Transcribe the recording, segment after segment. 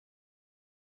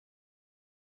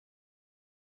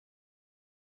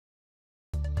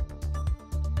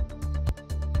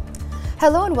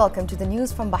Hello and welcome to the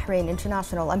news from Bahrain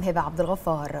International. I'm Hiba Abdul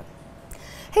Ghaffar.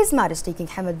 His Majesty King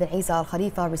Hamad bin Isa Al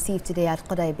Khalifa received today at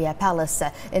Qudaibiya Palace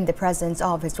in the presence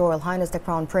of His Royal Highness the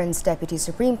Crown Prince, Deputy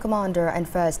Supreme Commander and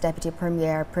First Deputy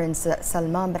Premier Prince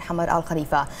Salman bin Hamad Al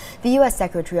Khalifa, the U.S.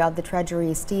 Secretary of the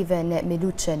Treasury Stephen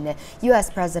Mnuchin, U.S.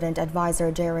 President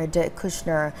Advisor Jared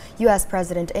Kushner, U.S.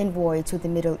 President Envoy to the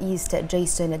Middle East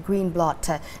Jason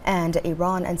Greenblatt, and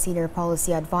Iran and Senior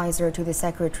Policy Advisor to the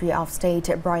Secretary of State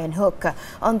Brian Hook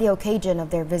on the occasion of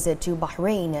their visit to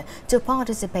Bahrain to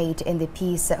participate in the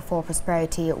Peace for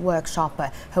Prosperity workshop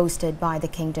hosted by the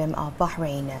Kingdom of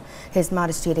Bahrain. His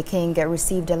Majesty the King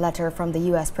received a letter from the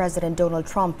U.S. President Donald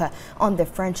Trump on the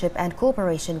friendship and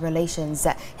cooperation relations,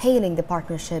 hailing the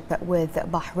partnership with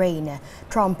Bahrain.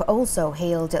 Trump also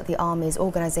hailed the Army's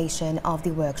organization of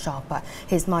the workshop.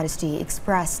 His Majesty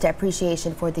expressed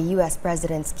appreciation for the U.S.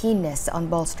 President's keenness on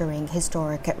bolstering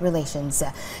historic relations.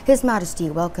 His Majesty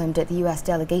welcomed the U.S.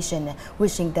 delegation,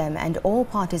 wishing them and all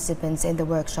participants in the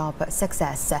workshop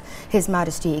success. His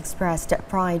Majesty expressed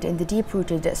pride in the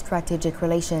deep-rooted strategic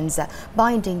relations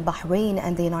binding Bahrain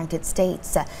and the United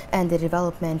States and the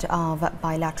development of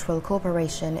bilateral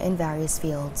cooperation in various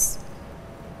fields.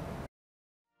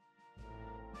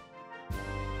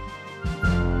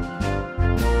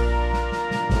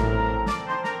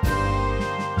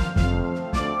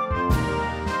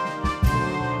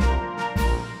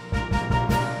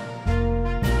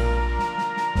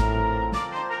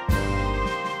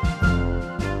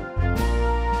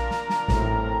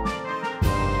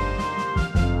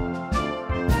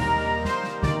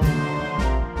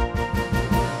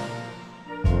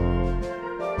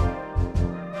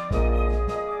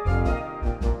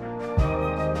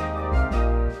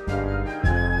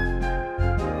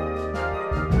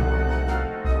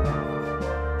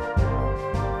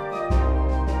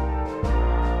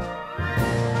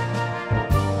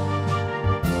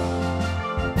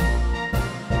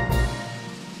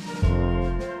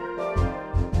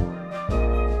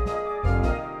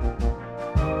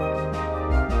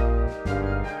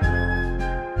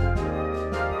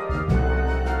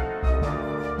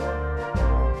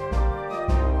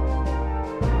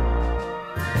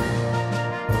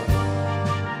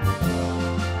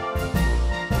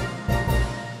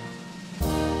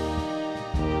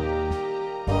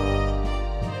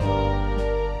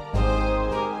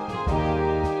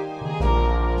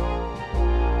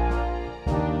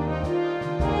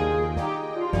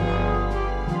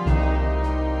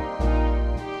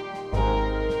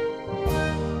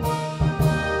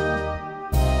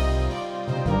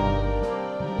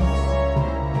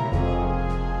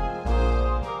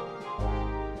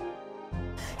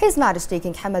 His Majesty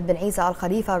King Hamad bin Isa Al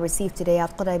Khalifa received today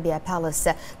at Qudaibiya Palace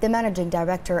the Managing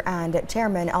Director and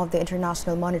Chairman of the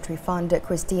International Monetary Fund,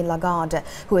 Christine Lagarde,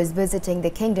 who is visiting the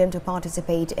Kingdom to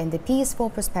participate in the Peace for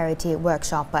Prosperity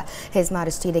workshop. His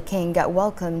Majesty the King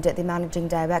welcomed the Managing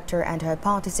Director and her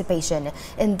participation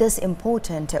in this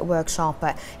important workshop,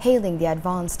 hailing the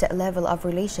advanced level of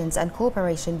relations and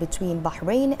cooperation between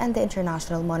Bahrain and the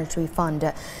International Monetary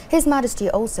Fund. His Majesty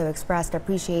also expressed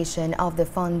appreciation of the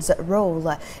fund's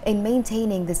role in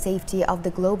maintaining the safety of the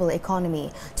global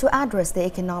economy to address the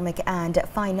economic and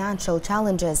financial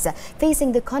challenges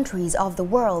facing the countries of the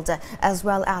world, as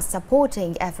well as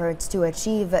supporting efforts to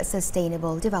achieve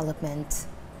sustainable development.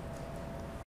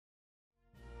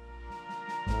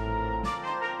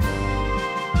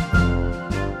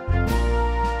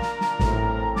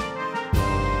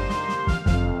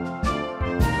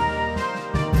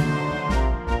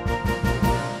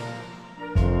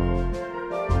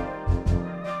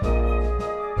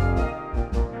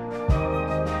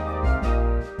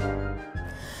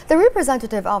 The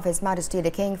representative of His Majesty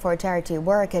the King for Charity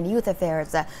Work and Youth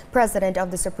Affairs, President of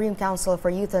the Supreme Council for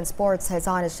Youth and Sports, His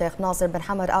Highness Sheikh Nasser bin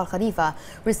Hamad Al Khalifa,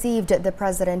 received the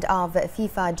President of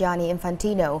FIFA, Gianni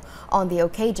Infantino, on the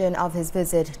occasion of his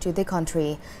visit to the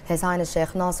country. His Highness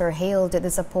Sheikh Nasser hailed the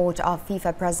support of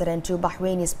FIFA President to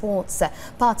Bahraini sports,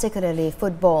 particularly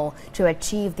football, to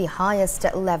achieve the highest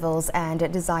levels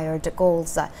and desired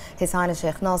goals. His Highness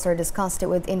Sheikh Nasser discussed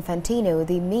with Infantino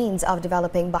the means of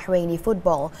developing Bahraini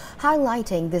football,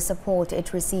 highlighting the support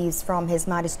it receives from His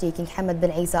Majesty King Hamad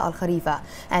bin Isa Al Khalifa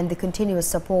and the continuous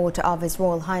support of His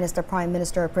Royal Highness the Prime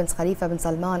Minister Prince Khalifa bin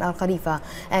Salman Al Khalifa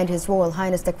and His Royal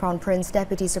Highness the Crown Prince,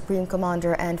 Deputy Supreme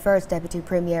Commander and First Deputy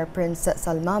Premier Prince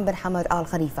Salman bin Hamad Al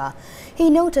Khalifa. He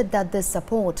noted that this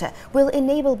support will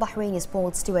enable Bahraini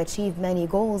sports to achieve many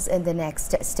goals in the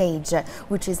next stage,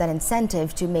 which is an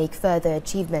incentive to make further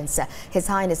achievements. His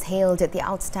Highness hailed the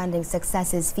outstanding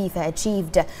successes FIFA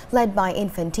achieved, led by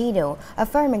Infantino Infantino,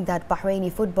 affirming that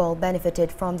Bahraini football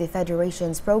benefited from the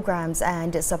federation's programs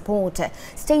and support,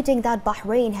 stating that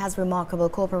Bahrain has remarkable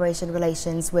cooperation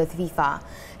relations with FIFA.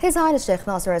 His Highness Sheikh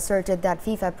Nasser asserted that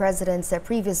FIFA president's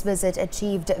previous visit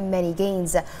achieved many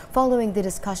gains following the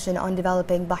discussion on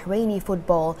developing Bahraini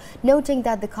football, noting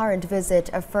that the current visit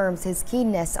affirms his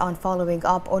keenness on following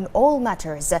up on all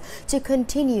matters to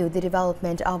continue the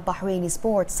development of Bahraini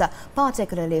sports,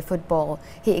 particularly football.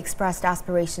 He expressed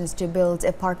aspirations to build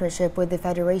a partnership with the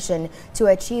federation to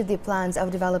achieve the plans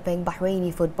of developing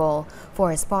Bahraini football.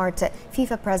 For his part,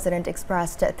 FIFA president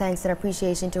expressed thanks and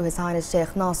appreciation to His Highness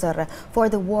Sheikh Nasser for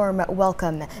the warm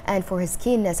welcome and for his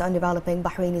keenness on developing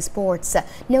Bahraini sports,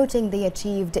 noting they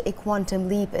achieved a quantum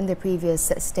leap in the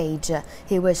previous stage.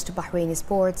 He wished Bahraini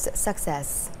sports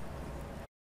success.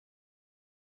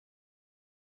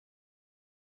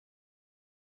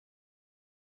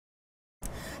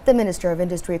 The Minister of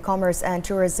Industry, Commerce and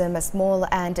Tourism, Small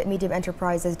and Medium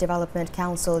Enterprises Development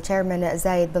Council Chairman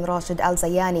Zayed bin Rashid Al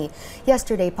Zayani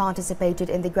yesterday participated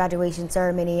in the graduation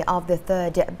ceremony of the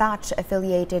third batch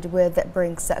affiliated with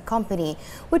Brinks Company,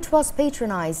 which was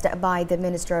patronized by the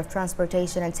Minister of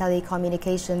Transportation and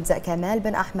Telecommunications Kamal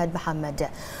bin Ahmed Mohammed.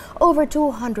 Over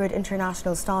 200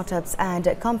 international startups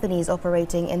and companies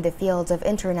operating in the fields of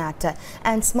internet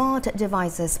and smart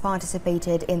devices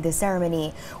participated in the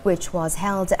ceremony, which was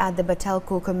held at the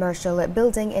Batelco Commercial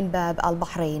Building in Bab Al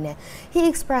Bahrain. He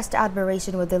expressed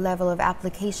admiration with the level of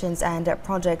applications and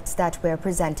projects that were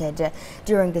presented.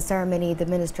 During the ceremony, the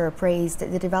minister praised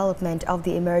the development of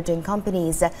the emerging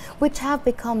companies, which have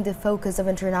become the focus of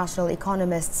international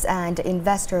economists and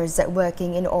investors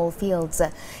working in all fields.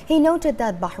 He noted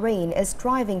that Bahrain is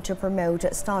striving to promote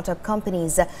startup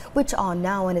companies, which are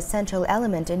now an essential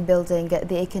element in building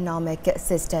the economic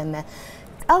system.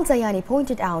 Al Zayani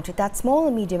pointed out that Small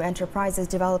and Medium Enterprises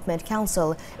Development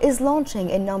Council is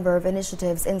launching a number of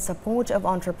initiatives in support of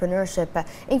entrepreneurship,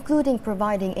 including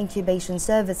providing incubation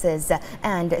services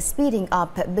and speeding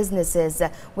up businesses,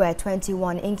 where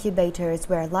 21 incubators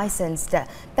were licensed,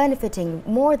 benefiting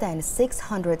more than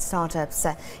 600 startups.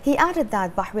 He added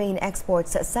that Bahrain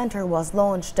Exports Center was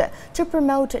launched to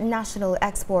promote national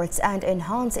exports and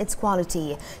enhance its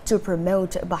quality, to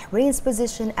promote Bahrain's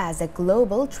position as a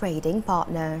global trading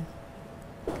partner.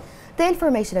 The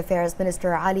Information Affairs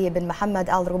Minister Ali bin Mohammed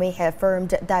Al Rumaihi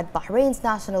affirmed that Bahrain's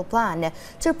national plan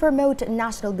to promote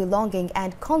national belonging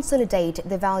and consolidate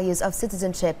the values of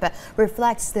citizenship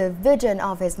reflects the vision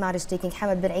of His Majesty King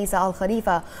Hamad bin Isa Al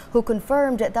Khalifa, who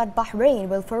confirmed that Bahrain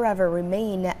will forever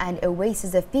remain an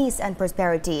oasis of peace and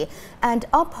prosperity and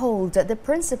uphold the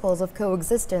principles of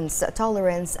coexistence,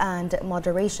 tolerance and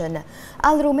moderation.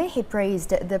 Al Rumaihi praised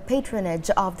the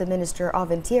patronage of the Minister of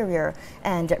Interior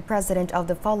and President of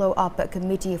the Follow-Up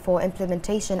Committee for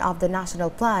Implementation of the National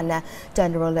Plan,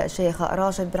 General Sheikh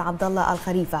Rashid bin Abdullah Al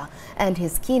Khalifa, and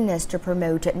his keenness to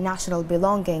promote national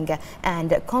belonging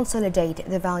and consolidate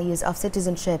the values of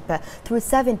citizenship through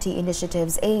 70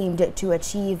 initiatives aimed to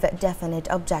achieve definite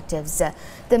objectives.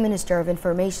 The Minister of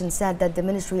Information said that the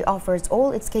ministry offers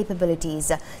all its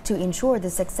capabilities to ensure the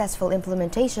successful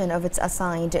implementation of its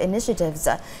assigned initiatives,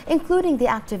 including the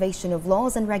activation of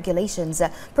laws and regulations,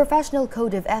 professional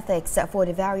code of ethics for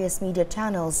the various media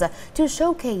channels to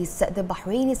showcase the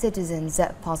Bahraini citizens'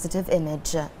 positive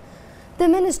image. The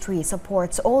ministry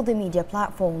supports all the media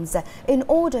platforms in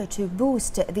order to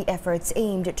boost the efforts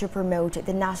aimed to promote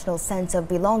the national sense of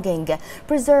belonging,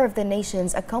 preserve the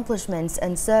nation's accomplishments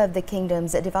and serve the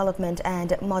kingdom's development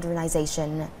and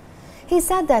modernization. He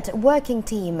said that a working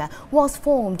team was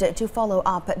formed to follow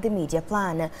up the media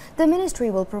plan. The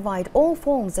ministry will provide all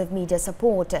forms of media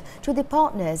support to the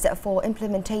partners for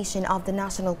implementation of the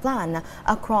national plan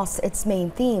across its main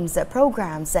themes,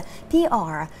 programs,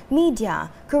 PR,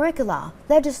 media, curricula,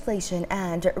 legislation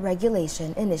and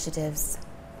regulation initiatives.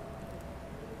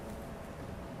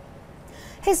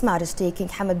 His Majesty King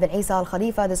Hamad bin Isa Al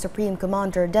Khalifa, the Supreme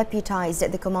Commander, deputized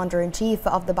the Commander-in-Chief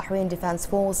of the Bahrain Defense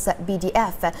Force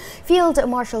 (BDF), Field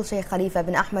Marshal Sheikh Khalifa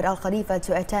bin Ahmed Al Khalifa,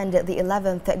 to attend the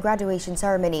 11th graduation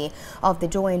ceremony of the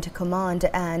Joint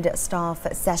Command and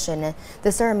Staff session.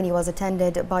 The ceremony was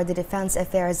attended by the Defense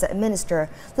Affairs Minister,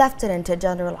 Lieutenant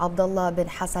General Abdullah bin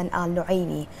Hassan Al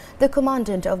Nuaimi, the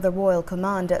Commandant of the Royal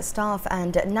Command, Staff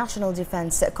and National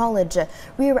Defense College,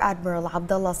 Rear Admiral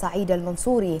Abdullah Saeed Al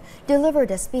Mansouri,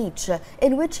 delivered a speech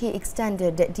in which he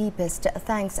extended deepest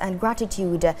thanks and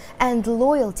gratitude and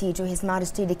loyalty to His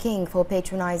Majesty the King for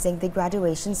patronizing the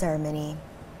graduation ceremony.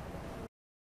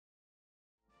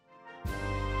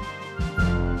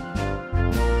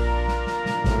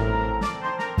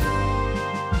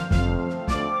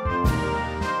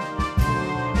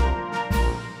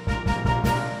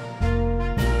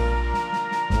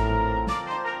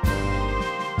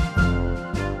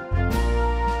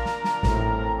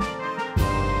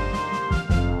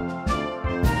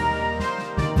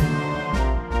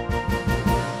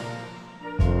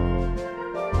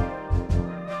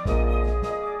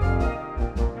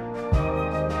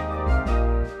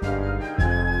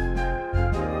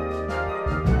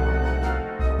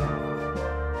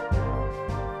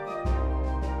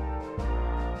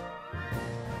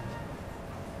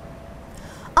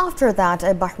 After that,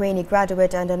 a Bahraini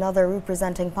graduate and another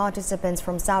representing participants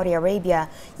from Saudi Arabia,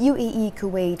 UAE,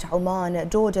 Kuwait, Oman,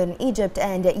 Jordan, Egypt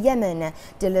and Yemen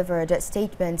delivered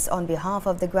statements on behalf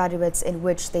of the graduates in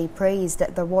which they praised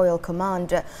the Royal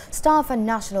Command, Staff and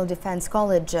National Defense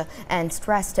College and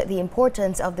stressed the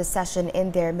importance of the session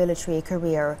in their military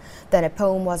career. Then a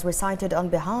poem was recited on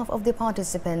behalf of the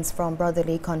participants from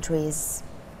brotherly countries.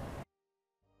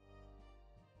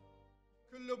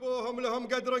 لهم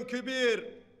قدر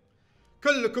كبير،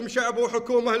 كلكم شعب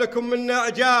وحكومة لكم منا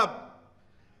إعجاب،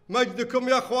 مجدكم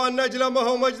يا أخوان نجلة ما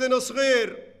هو مجد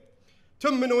صغير،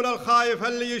 تمنون الخايف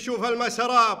اللي يشوف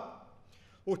المسراب،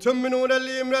 وتمنون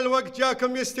اللي من الوقت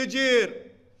جاكم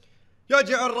يستجير،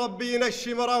 يجعل ربي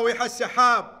ينشي مراويح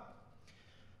السحاب،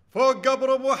 فوق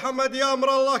قبر أبو حمد يا أمر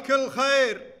الله كل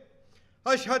خير،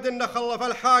 أشهد إن خلف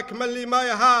الحاكم اللي ما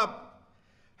يهاب،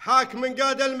 حاكم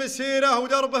قاد المسيرة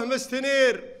ودربه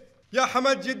مستنير، يا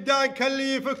حمد جدان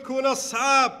كاللي يفكون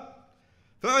الصعاب،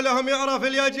 فعلهم يعرف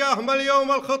اليجاه ما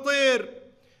اليوم الخطير،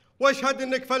 واشهد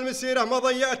انك في المسيرة ما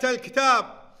ضيعت الكتاب،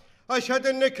 اشهد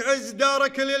انك عز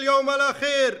دارك لليوم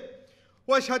الاخير،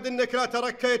 واشهد انك لا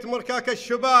تركيت مركاك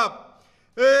الشباب،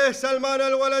 ايه سلمان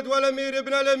الولد والامير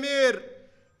ابن الامير،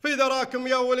 في ذراكم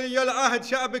يا ولي العهد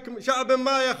شعب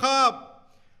ما يخاب،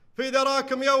 في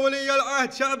ذراكم يا ولي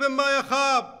العهد شعب ما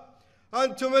يخاب،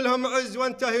 أنتم لهم عز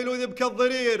وانتهلوا ذبك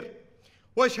الضرير،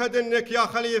 واشهد انك يا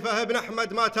خليفة ابن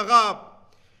أحمد ما تغاب،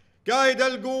 قايد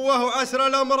القوة وعسر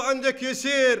الأمر عندك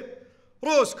يسير،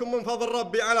 روسكم من فضل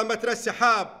ربي على متر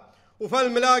السحاب، وفي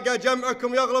الملاقى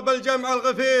جمعكم يغلب الجمع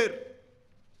الغفير،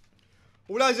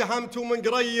 ولا زحمتوا من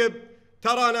قريب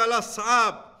ترانا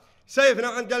للصعاب، سيفنا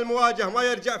عند المواجهة ما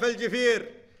يرجع في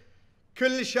الجفير،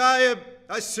 كل شايب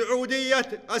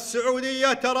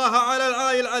السعودية تراها على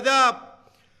العاي العذاب،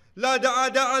 لا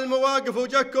دعا المواقف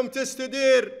وجكم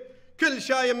تستدير، كل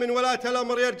شايب من ولاة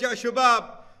الأمر يرجع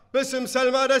شباب، باسم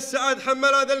سلمان السعد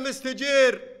حمل هذا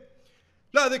المستجير،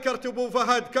 لا ذكرت أبو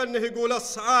فهد كأنه يقول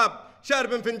الصعاب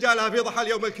شارب فنجالها في ضحى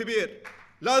اليوم الكبير،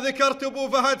 لا ذكرت أبو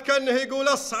فهد كأنه يقول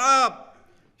الصعاب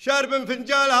شارب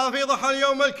فنجالها في ضحى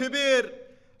اليوم الكبير،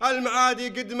 المعادي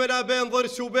قد منا بين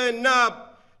ضرس وبين ناب،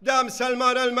 دام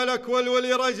سلمان الملك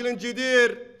والولي رجل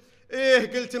جدير،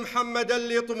 إيه قلت محمد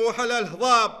اللي طموح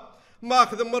الهضاب،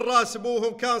 ماخذ من راس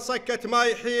ابوهم كان سكت ما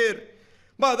يحير،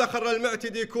 ما ذخر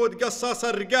المعتدي يكود قصاص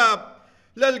الرقاب،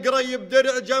 للقريب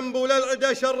درع جنبه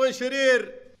وللعدا شر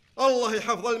شرير، الله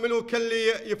يحفظ الملوك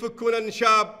اللي يفكون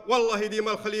النشاب، والله يديم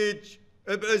الخليج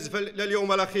بعز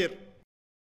لليوم الأخير.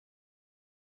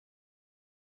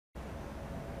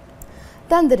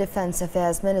 Then the Defense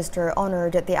Affairs Minister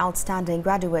honored the outstanding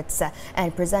graduates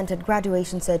and presented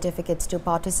graduation certificates to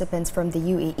participants from the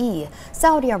UAE,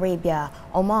 Saudi Arabia,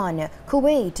 Oman,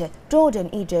 Kuwait, Jordan,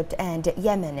 Egypt and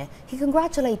Yemen. He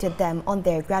congratulated them on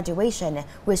their graduation,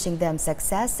 wishing them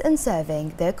success in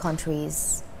serving their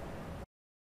countries.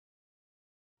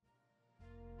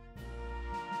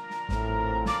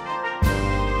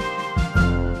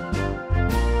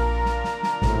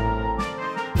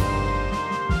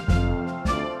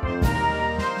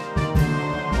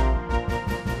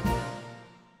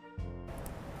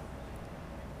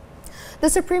 The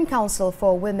Supreme Council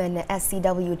for Women,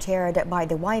 SCW, chaired by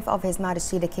the wife of His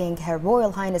Majesty the King, Her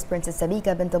Royal Highness Princess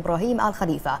Sabika bint Ibrahim Al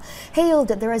Khalifa, hailed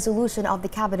the resolution of the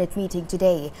Cabinet meeting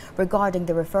today regarding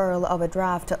the referral of a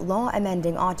draft law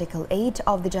amending Article 8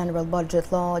 of the General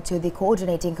Budget Law to the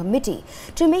Coordinating Committee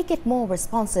to make it more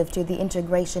responsive to the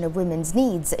integration of women's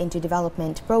needs into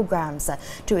development programs,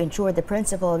 to ensure the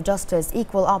principle of justice,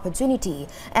 equal opportunity,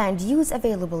 and use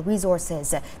available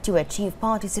resources to achieve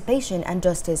participation and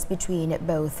justice between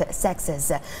both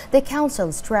sexes. The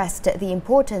Council stressed the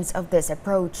importance of this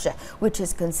approach, which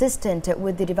is consistent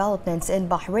with the developments in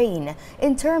Bahrain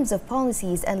in terms of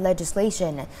policies and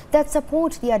legislation that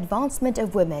support the advancement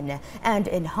of women and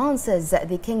enhances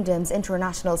the Kingdom's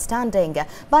international standing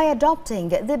by adopting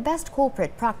the best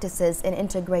corporate practices in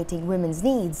integrating women's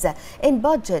needs in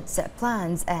budgets,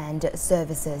 plans and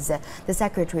services. The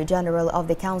Secretary General of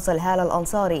the Council, Halal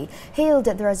Ansari, hailed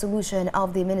the resolution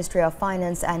of the Ministry of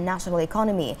Finance and National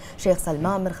Economy, Sheikh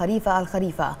Salman bin Khalifa Al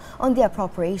Khalifa, on the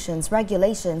appropriations,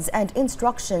 regulations and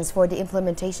instructions for the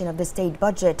implementation of the state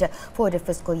budget for the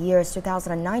fiscal years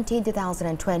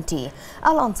 2019-2020.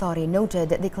 Al Ansari noted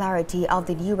the clarity of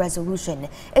the new resolution,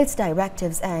 its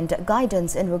directives and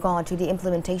guidance in regard to the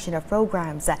implementation of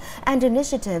programs and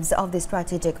initiatives of the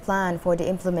strategic plan for the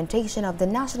implementation of the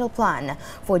national plan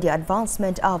for the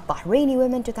advancement of Bahraini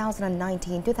women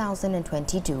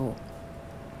 2019-2022.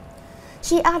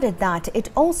 She added that it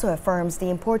also affirms the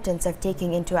importance of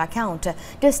taking into account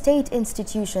the state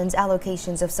institutions'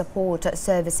 allocations of support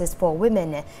services for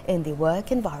women in the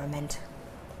work environment.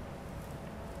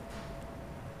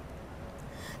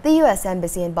 The U.S.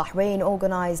 Embassy in Bahrain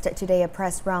organized today a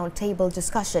press roundtable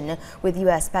discussion with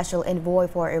U.S. Special Envoy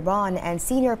for Iran and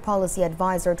Senior Policy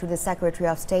Advisor to the Secretary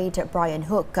of State, Brian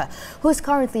Hook, who is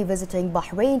currently visiting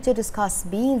Bahrain to discuss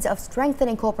means of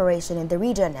strengthening cooperation in the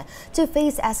region to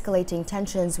face escalating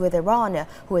tensions with Iran,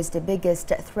 who is the biggest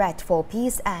threat for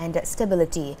peace and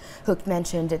stability. Hook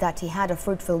mentioned that he had a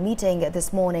fruitful meeting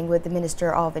this morning with the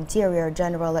Minister of Interior,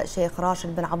 General Sheikh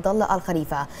Rashid bin Abdullah Al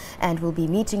Khalifa, and will be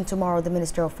meeting tomorrow the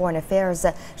Minister of Foreign Affairs,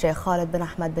 Sheikh Khalid bin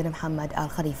Ahmed bin Mohammed Al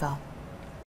Khalifa.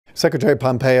 Secretary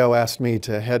Pompeo asked me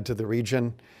to head to the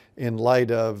region in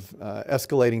light of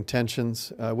escalating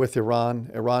tensions with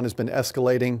Iran. Iran has been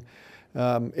escalating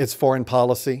its foreign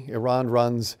policy. Iran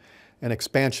runs an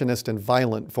expansionist and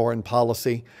violent foreign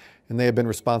policy, and they have been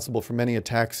responsible for many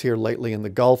attacks here lately in the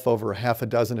Gulf, over half a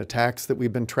dozen attacks that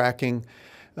we've been tracking,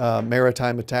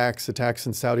 maritime attacks, attacks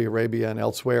in Saudi Arabia and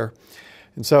elsewhere.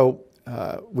 And so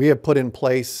we have put in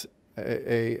place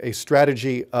a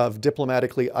strategy of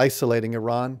diplomatically isolating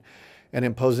Iran and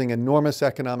imposing enormous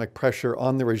economic pressure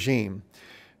on the regime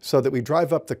so that we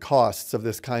drive up the costs of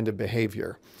this kind of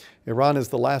behavior. Iran is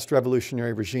the last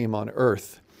revolutionary regime on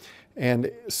earth,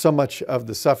 and so much of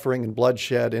the suffering and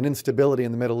bloodshed and instability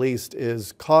in the Middle East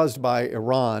is caused by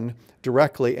Iran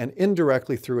directly and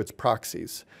indirectly through its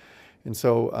proxies. And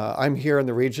so I'm here in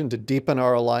the region to deepen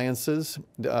our alliances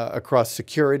across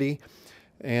security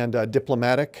and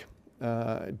diplomatic,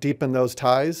 deepen those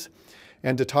ties,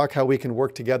 and to talk how we can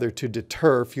work together to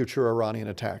deter future Iranian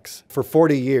attacks. For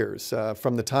 40 years,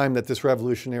 from the time that this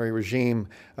revolutionary regime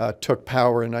took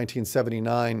power in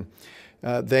 1979,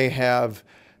 they have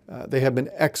been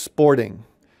exporting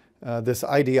this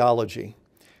ideology.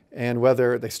 And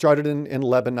whether they started in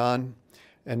Lebanon,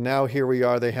 and now here we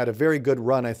are, they had a very good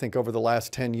run, I think, over the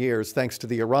last 10 years, thanks to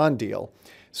the Iran deal,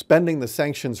 spending the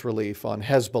sanctions relief on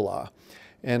Hezbollah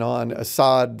and on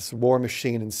Assad's war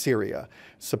machine in Syria,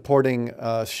 supporting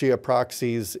Shia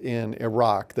proxies in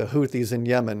Iraq, the Houthis in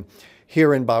Yemen,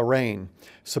 here in Bahrain,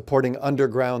 supporting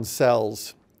underground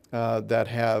cells that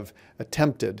have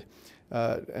attempted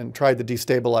and tried to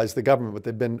destabilize the government, but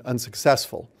they've been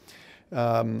unsuccessful.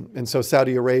 And so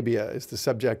Saudi Arabia is the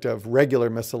subject of regular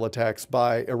missile attacks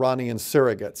by Iranian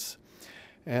surrogates.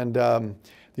 And the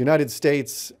United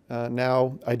States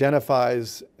now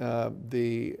identifies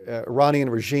the Iranian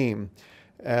regime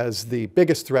as the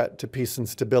biggest threat to peace and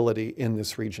stability in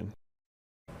this region.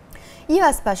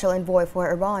 U.S. Special Envoy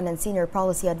for Iran and Senior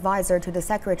Policy Advisor to the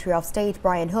Secretary of State,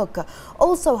 Brian Hook,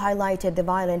 also highlighted the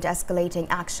violent escalating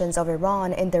actions of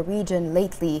Iran in the region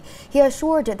lately. He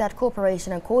assured that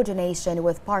cooperation and coordination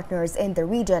with partners in the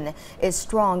region is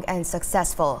strong and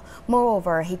successful.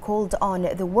 Moreover, he called on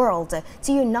the world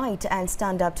to unite and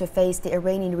stand up to face the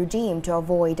Iranian regime to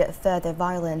avoid further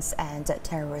violence and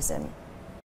terrorism.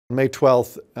 On May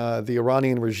 12th, the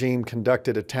Iranian regime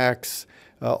conducted attacks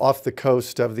off the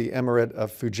coast of the Emirate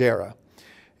of Fujairah.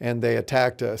 And they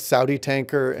attacked a Saudi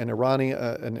tanker, an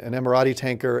Emirati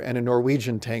tanker, and a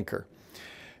Norwegian tanker.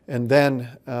 And then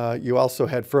you also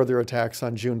had further attacks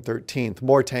on June 13th,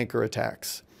 more tanker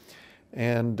attacks.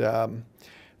 And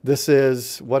this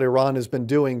is what Iran has been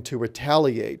doing to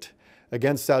retaliate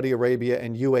against Saudi Arabia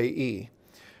and UAE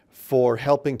for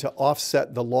helping to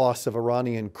offset the loss of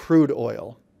Iranian crude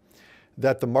oil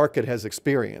that the market has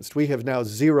experienced. We have now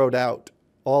zeroed out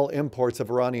all imports of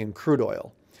Iranian crude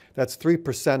oil. That's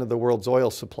 3% of the world's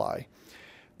oil supply.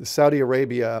 The Saudi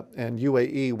Arabia and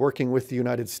UAE, working with the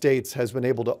United States, has been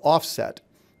able to offset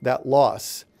that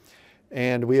loss.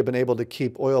 And we have been able to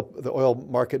keep the oil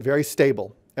market very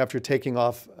stable after taking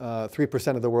off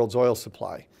 3% of the world's oil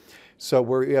supply. So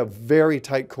we have very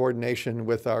tight coordination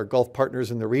with our Gulf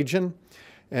partners in the region,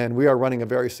 and we are running a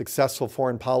very successful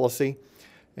foreign policy.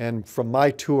 And from my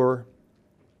tour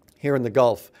here in the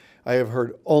Gulf, I have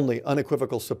heard only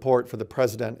unequivocal support for the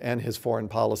president and his foreign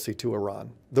policy to Iran.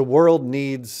 The world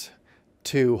needs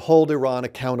to hold Iran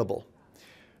accountable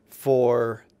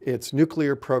for its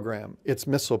nuclear program, its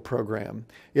missile program,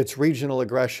 its regional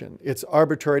aggression, its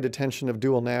arbitrary detention of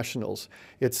dual nationals,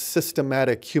 its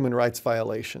systematic human rights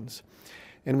violations.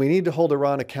 And we need to hold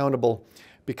Iran accountable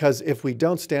because if we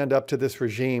don't stand up to this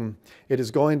regime, it is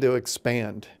going to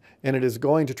expand and it is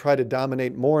going to try to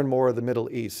dominate more and more of the Middle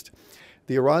East.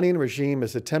 The Iranian regime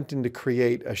is attempting to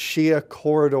create a Shia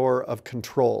corridor of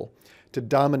control to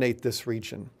dominate this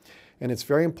region. And it's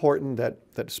very important that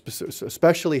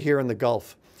especially here in the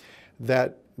Gulf,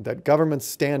 that that governments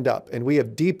stand up, and we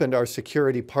have deepened our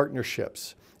security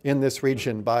partnerships in this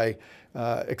region by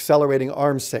accelerating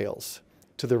arms sales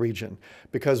to the region,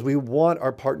 because we want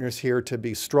our partners here to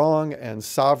be strong and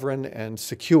sovereign and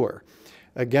secure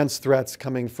against threats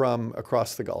coming from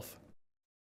across the Gulf.